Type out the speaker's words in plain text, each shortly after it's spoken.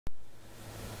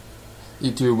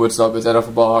YouTube, what's up? It's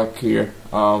Edifabahawk here.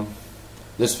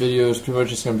 This video is pretty much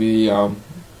just going to be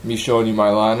me showing you my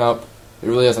lineup. It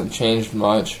really hasn't changed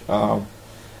much.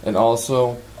 And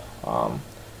also, I'm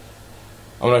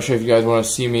not sure if you guys want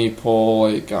to see me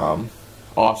pull like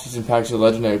off-season packs or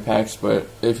legendary packs, but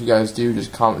if you guys do,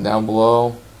 just comment down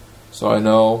below so I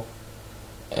know.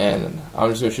 And I'm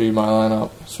just going to show you my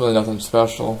lineup. It's really nothing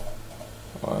special.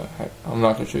 I'm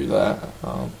not going to show you that.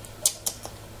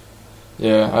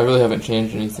 Yeah, I really haven't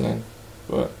changed anything,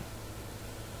 but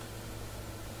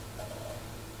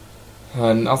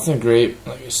nothing great,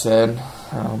 like I said.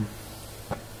 I'm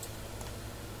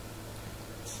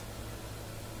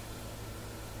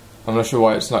not sure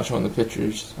why it's not showing the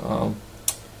pictures.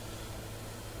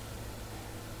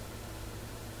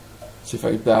 See if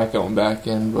I can back out and back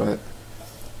in, but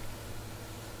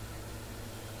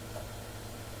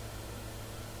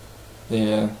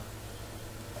yeah.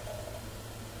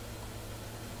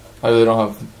 I really don't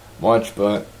have much,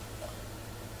 but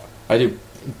I do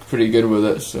pretty good with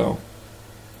it, so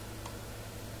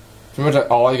pretty much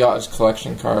all I got is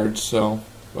collection cards, so,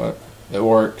 but it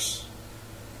works.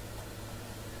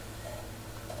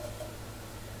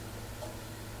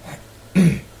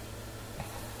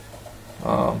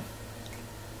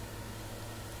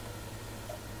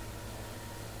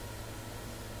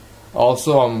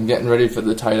 Also, I'm getting ready for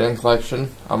the tight end collection.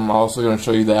 I'm also going to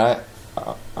show you that.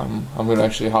 I'm going to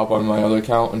actually hop on my other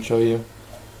account and show you.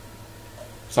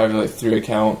 So I have like 3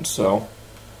 accounts, so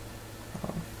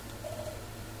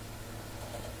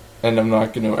and I'm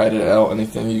not going to edit out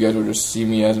anything. You guys will just see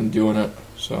me as I'm doing it.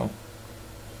 So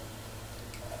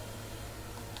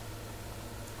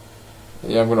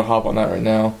yeah, I'm going to hop on that right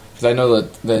now because I know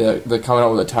that they're coming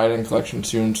out with a tight end collection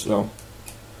soon. So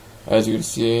as you can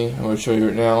see, I'm going to show you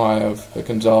right now. I have the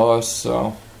Gonzalez.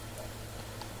 So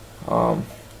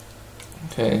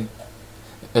okay,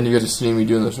 and you guys are seeing me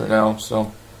doing this right now,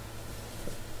 so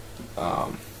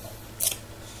but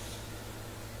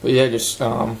yeah, just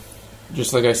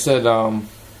like I said,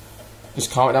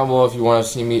 just comment down below if you want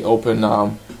to see me open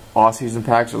off-season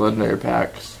packs or legendary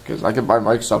packs, because I can buy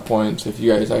Microsoft points if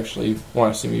you guys actually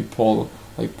want to see me pull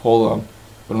them,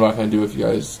 but I'm not going to do it if you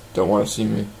guys don't want to see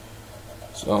me.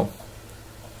 So,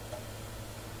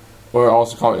 or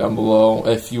also comment down below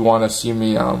if you want to see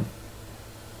me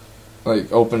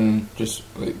like open just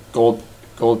like gold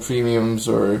premiums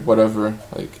or whatever,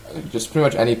 like just pretty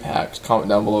much any packs. Comment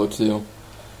down below too.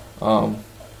 And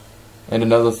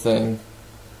another thing,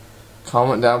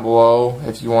 comment down below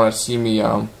if you want to see me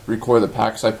record the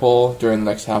packs I pull during the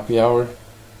next happy hour.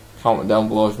 Comment down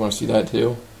below if you want to see that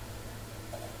too.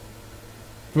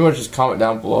 Pretty much just comment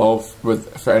down below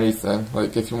for anything.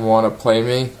 Like if you want to play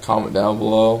me, comment down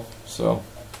below. So,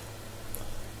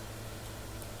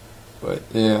 but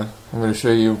yeah, I'm going to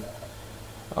show you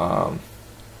on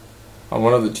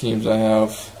one of the teams I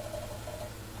have.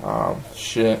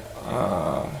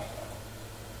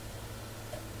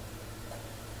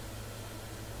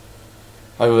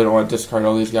 I really don't want to discard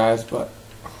all these guys, but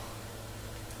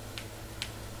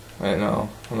I know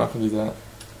I'm not going to do that.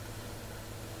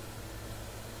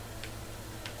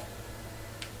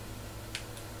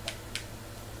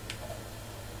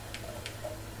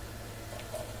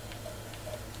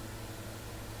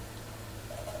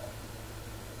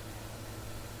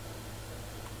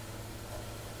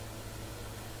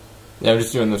 Yeah, I'm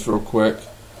just doing this real quick.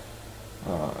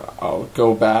 I'll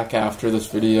go back after this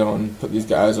video and put these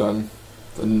guys on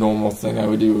the normal thing I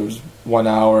would do. It was 1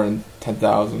 hour and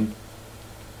 10,000,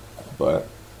 but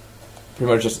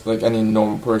pretty much just like any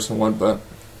normal person would. But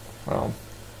I'm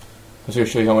just gonna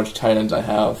show you how much tight ends I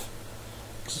have.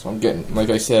 So I'm getting, like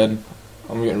I said,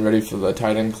 I'm getting ready for the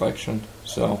tight end collection.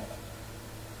 So,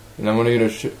 and I'm gonna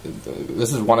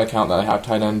this is one account that I have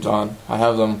tight ends on. I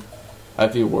have them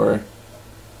everywhere.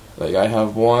 Like I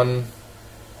have 1,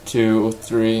 2,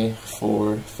 3,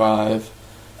 4, 5,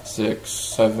 6,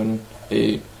 7,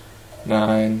 8,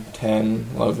 9, 10,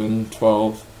 11,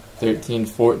 12, 13,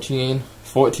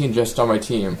 14 just on my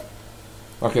team.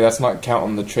 Okay, that's not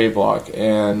counting the trade block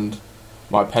and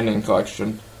my pending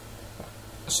collection.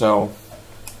 So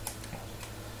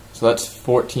that's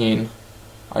 14.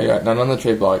 I got none on the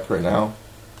trade block right now.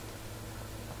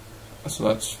 So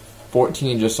that's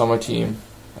 14 just on my team.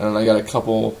 And then I got a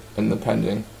couple in the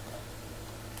pending.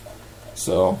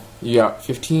 So you got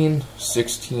 15,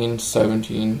 16,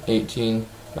 17, 18,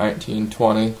 19,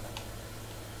 20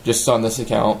 just on this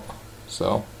account.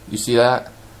 So you see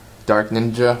that? Dark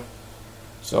Ninja.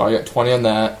 So I got 20 on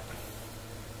that.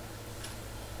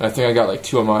 And I think I got like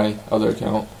 2 on my other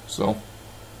account. So,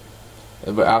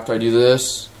 but after I do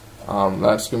this,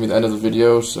 that's going to be the end of the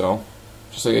video. So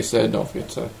just like I said, don't forget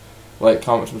to like,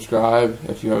 comment, subscribe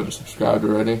if you haven't subscribed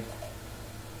already.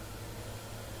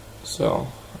 So,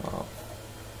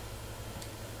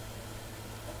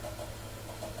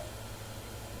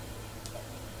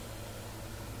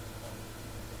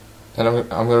 and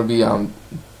I'm gonna be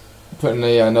putting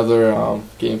another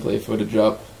gameplay footage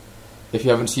up. If you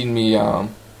haven't seen me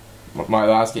my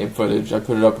last game footage, I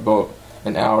put it up about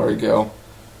an hour ago.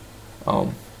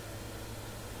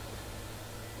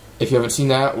 If you haven't seen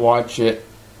that, watch it.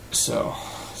 So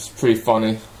it's pretty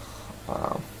funny.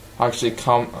 Actually,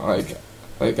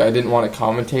 I didn't want to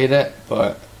commentate it,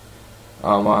 but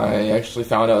I actually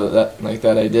found out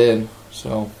that I did.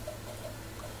 So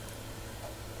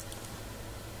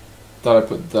thought I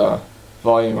put the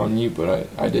volume on mute, but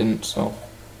I didn't. So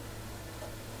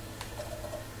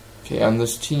okay, on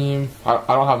this team, I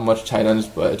don't have much tight ends,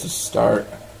 but it's a start.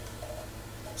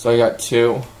 So I got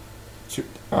two.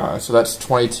 So that's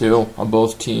 22 on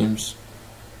both teams.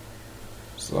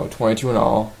 So 22 in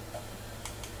all.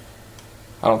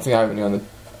 I don't think I have any on the.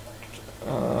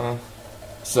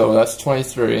 So that's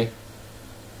 23.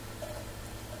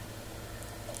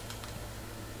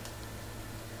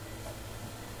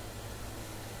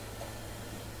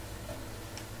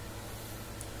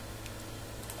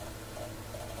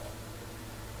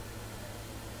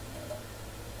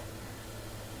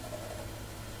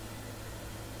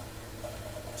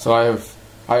 So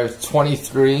I have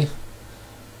 23, and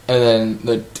then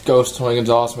the Ghost Tony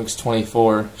Gonzalez makes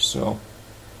 24. So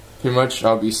pretty much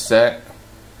I'll be set.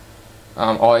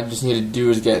 All I just need to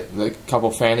do is get the couple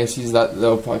fantasies that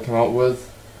they'll probably come out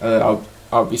with, and then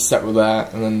I'll be set with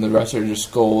that. And then the rest are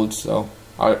just gold. So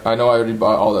I know I already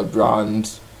bought all the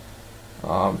bronze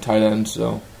tight ends.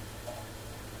 So,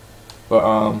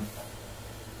 but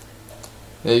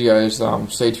yeah, you guys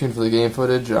stay tuned for the game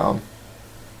footage.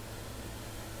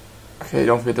 Okay,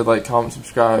 don't forget to like, comment,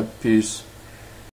 subscribe. Peace.